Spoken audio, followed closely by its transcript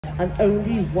and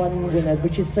only one winner,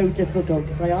 which is so difficult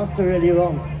because I asked her earlier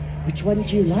on, which one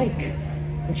do you like?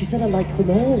 And she said, I like them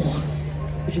all,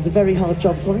 which is a very hard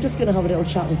job. So I'm just going to have a little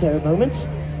chat with her a moment.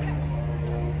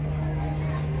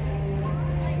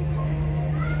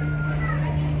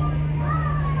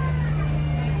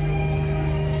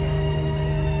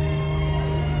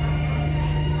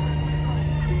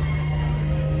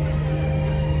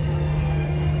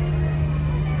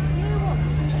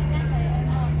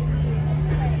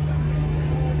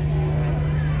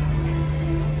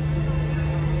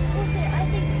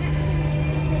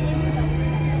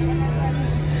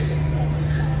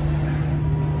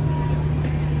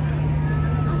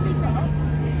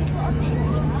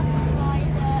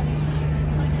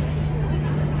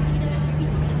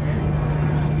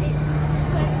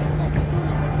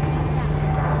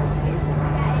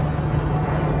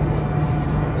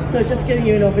 So just giving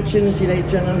you an opportunity,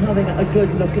 ladies and gentlemen, having a good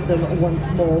look at them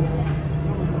once more.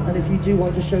 And if you do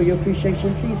want to show your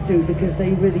appreciation, please do, because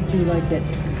they really do like it.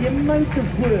 The amount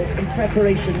of work and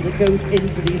preparation that goes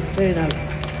into these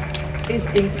turnouts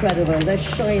is incredible. They're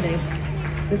shining.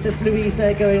 Princess Louise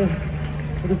there going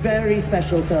with a very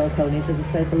special fur ponies, as I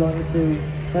said, belonging to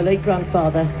her late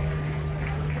grandfather.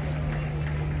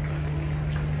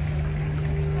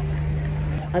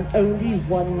 And only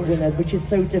one winner, which is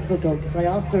so difficult because I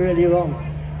asked her earlier on,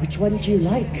 which one do you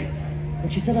like?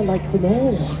 And she said, I like them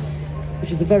all,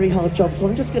 which is a very hard job. So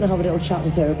I'm just going to have a little chat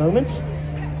with her a moment.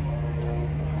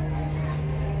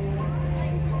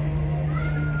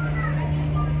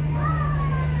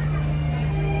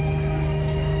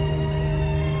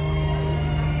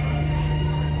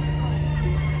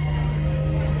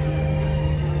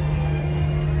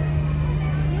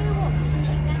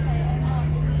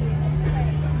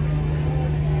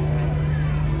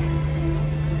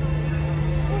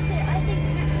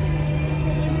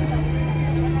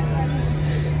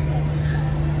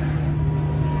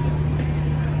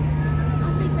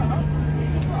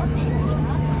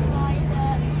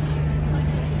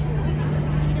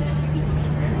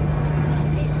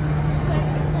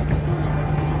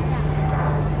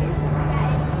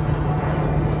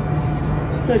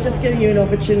 So just giving you an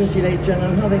opportunity, ladies and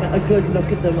gentlemen, having a good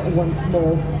look at them once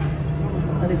more.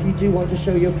 And if you do want to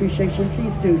show your appreciation,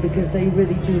 please do, because they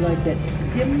really do like it.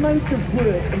 The amount of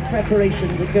work and preparation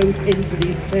that goes into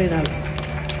these turnouts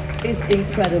is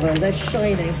incredible. They're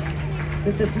shining.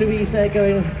 Princess Louise there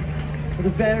going with a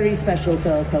very special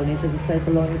fur ponies, as I said,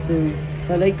 belonging to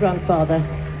her late grandfather.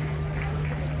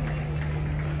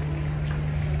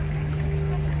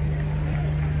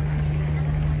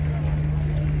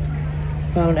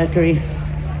 Brown Equerry,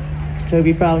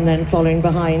 Toby Brown then following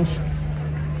behind.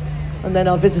 And then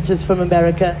our visitors from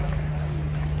America.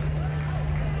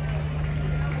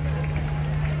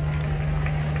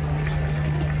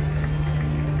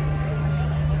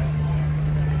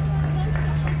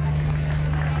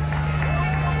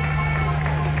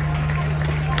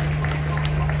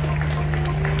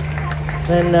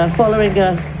 Then following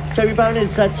Toby Brown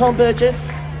is Tom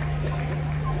Burgess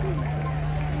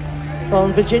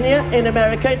from Virginia in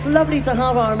America. It's lovely to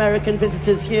have our American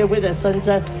visitors here with us, and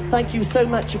thank you so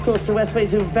much, of course, to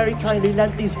Westways, who very kindly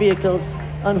lent these vehicles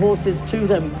and horses to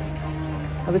them.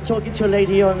 I was talking to a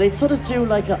lady on, they'd sort of do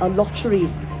like a lottery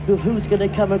of who's going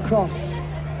to come across.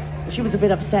 She was a bit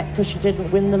upset because she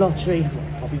didn't win the lottery.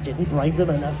 Probably didn't bribe them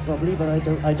enough, probably, but I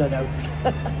don't know.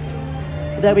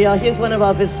 There we are. Here's one of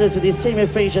our visitors with his team of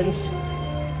Frisians.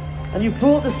 And you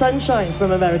brought the sunshine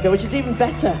from America, which is even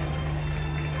better.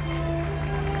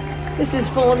 This is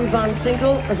Fawn Van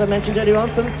Sinkle, as I mentioned earlier on,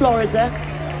 from Florida.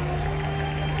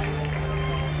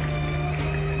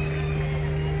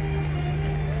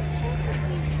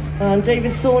 And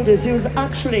David Saunders, who was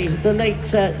actually the late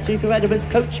Duke of Edinburgh's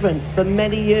coachman for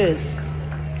many years,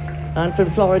 and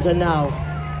from Florida now.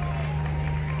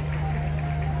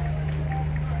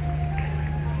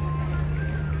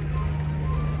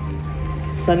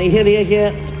 Sunny Hillier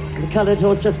here, the coloured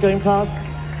horse just going past.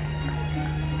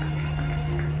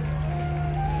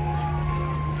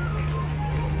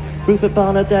 Rupert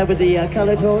Barnett there with the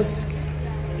coloured horse.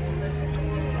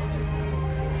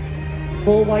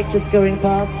 Paul White just going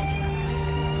past.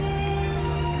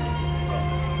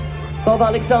 Bob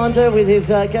Alexander with his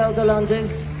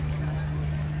Gelderlanders.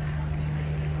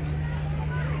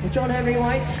 And John Henry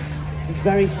White,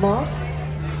 very smart.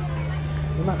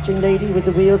 The matching lady with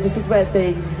the wheels. This is where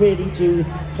they really do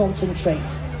concentrate.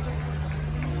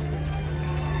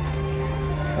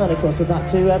 And of course we're back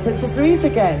to Princess Louise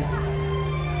again.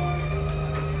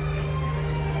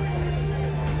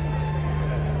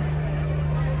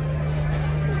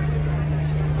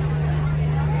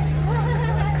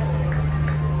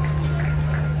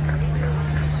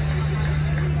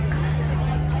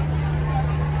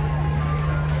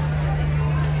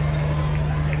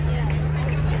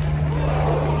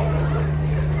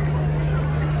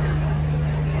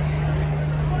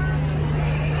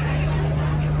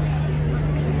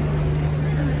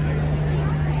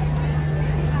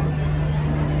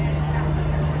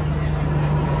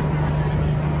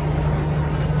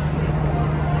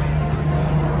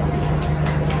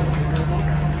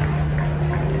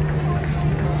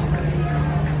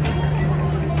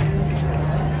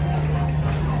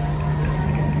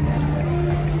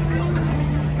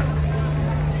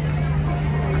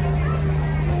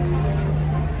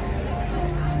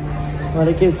 Well,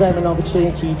 it gives them an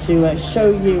opportunity to show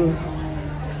you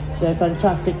their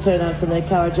fantastic turnout and their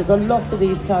carriages. A lot of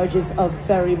these carriages are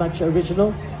very much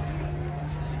original.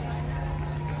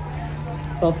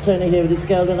 Bob Turner here with his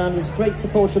Gelderland is great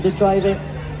supporter of the driving.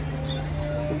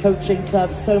 The coaching club,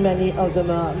 so many of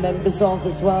them are members of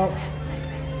as well.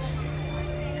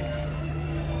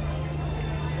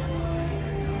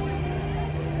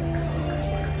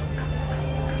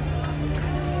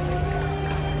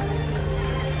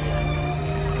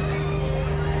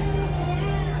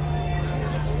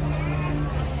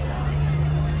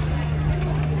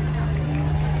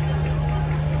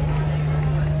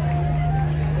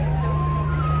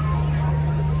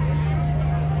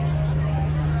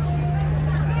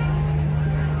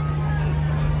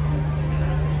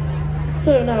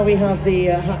 So now we have the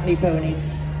Hackney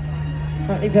ponies.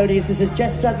 Hackney ponies, this is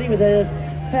Jess Dudley with a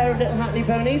pair of little Hackney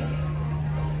ponies.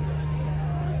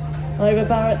 Ivor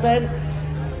Barrett then.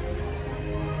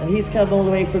 And he's come all the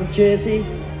way from Jersey.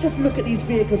 Just look at these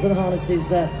vehicles and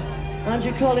harnesses.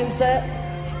 Andrew Collins there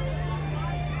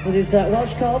with his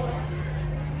Welsh cob.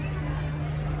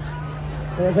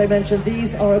 And as I mentioned,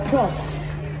 these are a cross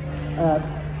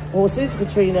horses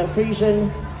between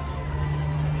Frisian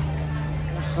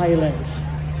Highland.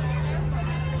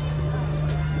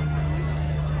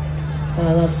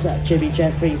 That's Jimmy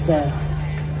Jeffries there.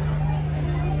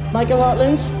 Michael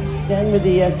Hartland, again with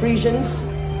the Frisians.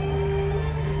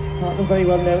 Hartland very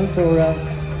well known for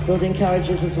building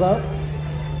carriages as well.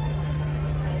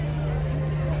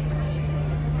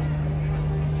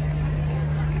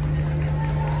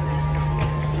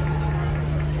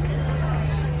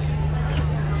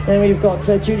 Then we've got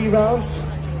Judy Ralls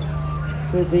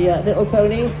with the little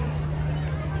pony.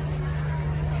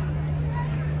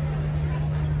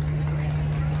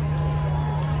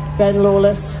 Ben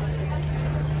Lawless,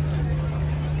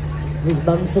 his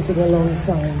mum sitting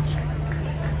alongside.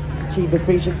 It's a team of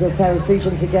Frisians, a pair of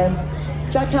Frisians again.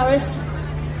 Jack Harris,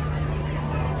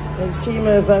 his team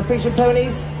of Frisian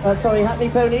ponies, Hackney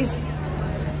ponies.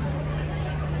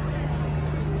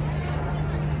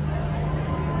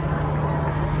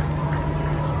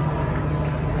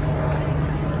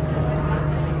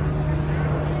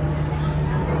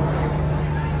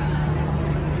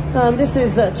 And this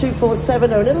is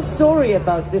 2470. A little story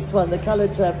about this one, the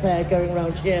coloured pair going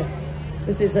around here.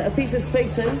 This is Peter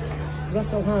Spayton.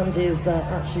 Russell Hand is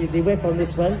actually the whip on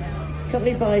this one,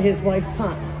 accompanied by his wife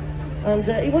Pat. And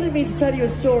he wanted me to tell you a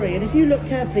story, and if you look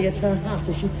carefully at her hat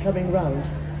as she's coming round,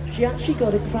 she actually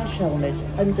got a crash helmet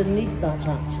underneath that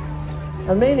hat.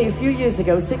 And mainly a few years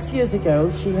ago, 6 years ago,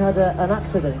 she had an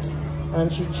accident,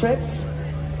 and she tripped,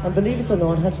 and believe it or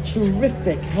not, had a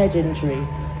terrific head injury.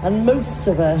 And most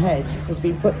of her head has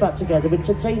been put back together with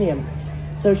titanium.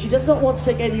 So she does not want to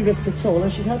take any risks at all,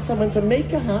 and she's had someone to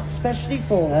make a hat specially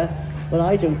for her. Well,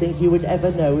 I don't think you would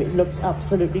ever know. It looks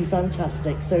absolutely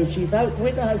fantastic. So she's out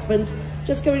with her husband,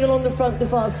 just going along the front, the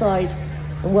far side,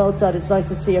 and well done. It's nice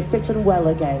to see her fit and well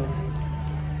again.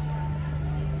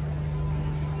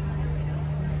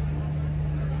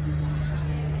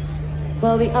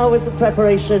 Well, the hours of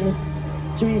preparation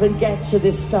to even get to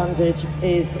this standard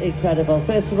is incredible.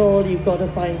 First of all, you've got to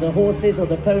find the horses or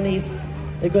the ponies.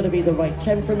 They've got to be the right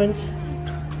temperament.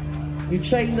 You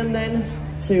train them then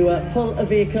to pull a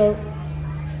vehicle.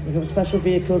 You've got special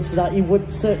vehicles for that. You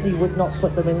certainly would not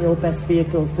put them in your best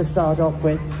vehicles to start off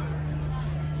with.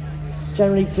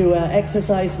 Generally to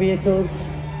exercise vehicles,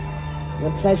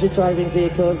 pleasure driving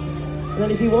vehicles. And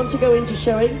then if you want to go into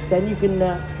showing, then you can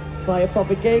buy a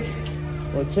proper gig.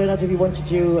 Or turn out if you want to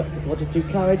do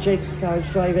carriage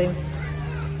driving.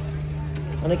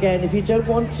 And again, if you don't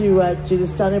want to do the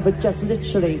standard, but just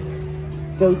literally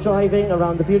go driving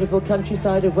around the beautiful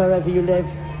countryside of wherever you live,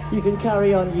 you can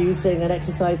carry on using an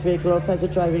exercise vehicle or a pleasure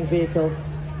driving vehicle.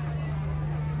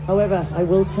 However, I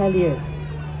will tell you,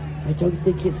 I don't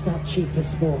think it's that cheap a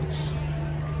sport.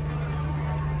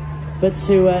 But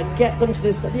to get them to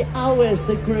this, the hours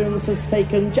the grooms have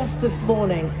taken just this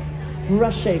morning,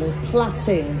 brushing,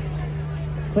 plaiting,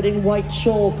 putting white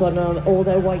chalk on all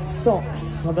their white socks.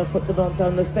 Some have put them on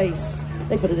down the face.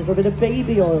 They put a little bit of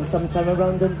baby oil sometime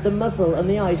around the muzzle and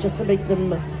the eyes just to make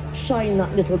them shine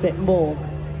that little bit more.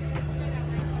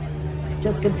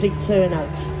 Just complete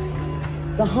turnout.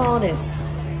 The harness.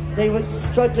 They were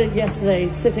struggling yesterday,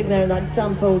 sitting there in that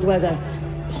damp old weather,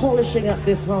 polishing up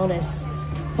this harness,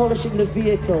 polishing the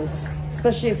vehicles,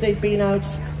 especially if they've been out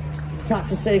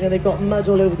practicing and they've got mud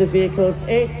all over the vehicles.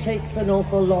 It takes an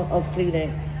awful lot of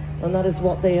cleaning, and that is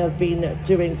what they have been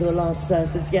doing for the last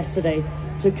since yesterday,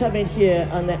 to come in here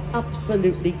and they're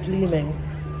absolutely gleaming.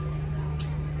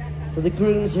 So the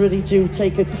grooms really do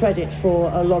take a credit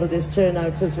for a lot of this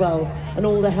turnout as well, and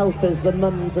all the helpers, the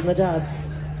mums and the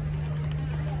dads.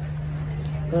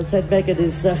 As I said, Megan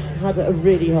has had a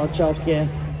really hard job here.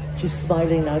 She's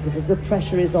smiling now because the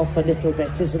pressure is off a little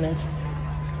bit, isn't it?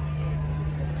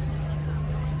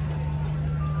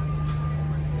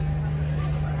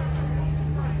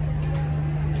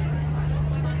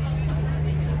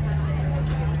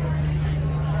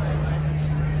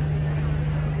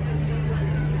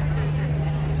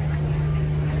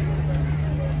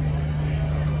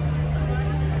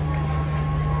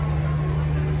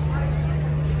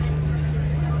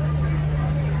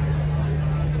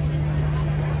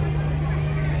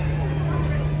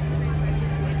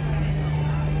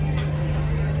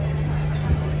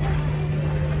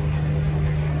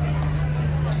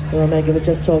 Well, Megan was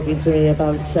just talking to me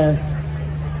about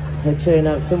her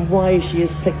turnouts and why she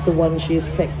has picked the one she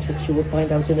has picked, which you will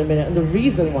find out in a minute, and the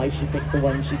reason why she picked the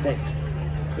one she picked,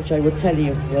 which I will tell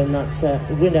you when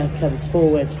that winner comes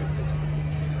forward.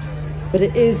 But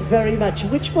it is very much,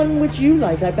 which one would you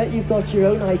like? I bet you've got your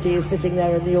own ideas sitting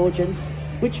there in the audience.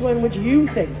 Which one would you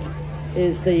think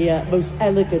is the most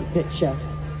elegant picture?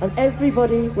 And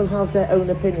everybody will have their own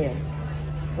opinion.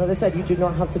 As I said, you do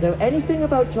not have to know anything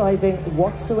about driving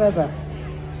whatsoever.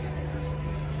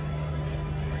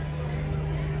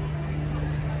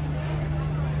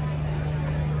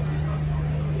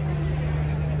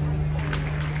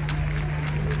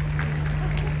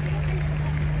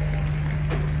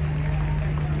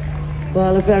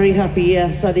 Well, a very happy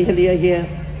Sunny Hillier here,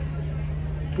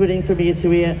 grinning from ear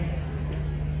to ear.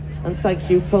 And thank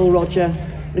you, Paul Roger.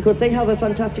 Because they have a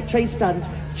fantastic trade stand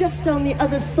just down the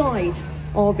other side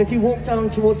of, if you walk down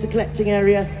towards the collecting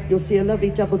area, you'll see a lovely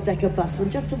double-decker bus,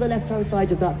 and just to the left-hand side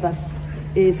of that bus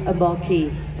is a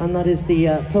marquee, and that is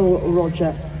the Paul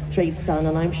Roger trade stand,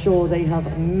 and I'm sure they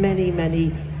have many,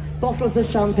 many bottles of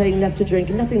champagne left to drink,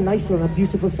 and nothing nicer on a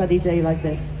beautiful sunny day like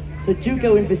this. So do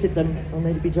go and visit them, and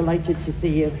they'd be delighted to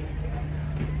see you.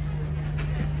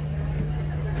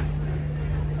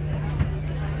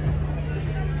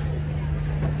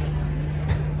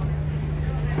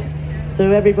 So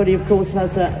everybody, of course,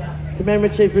 has a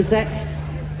commemorative rosette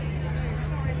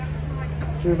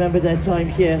to remember their time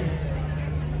here,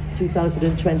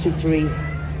 2023,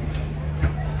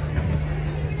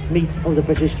 meet of the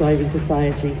British Driving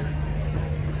Society.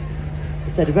 I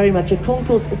said very much a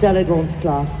concours d'élégance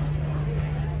class,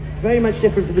 very much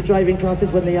different from the driving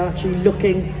classes when they are actually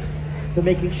looking for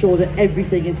making sure that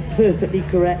everything is perfectly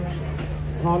correct,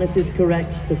 harness is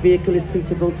correct, the vehicle is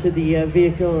suitable to the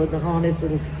vehicle and the harness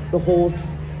and the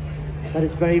horse. That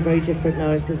is very, very different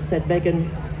now. As I said,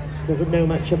 Megan doesn't know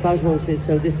much about horses,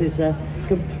 so this is a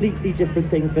completely different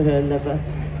thing for her, lover.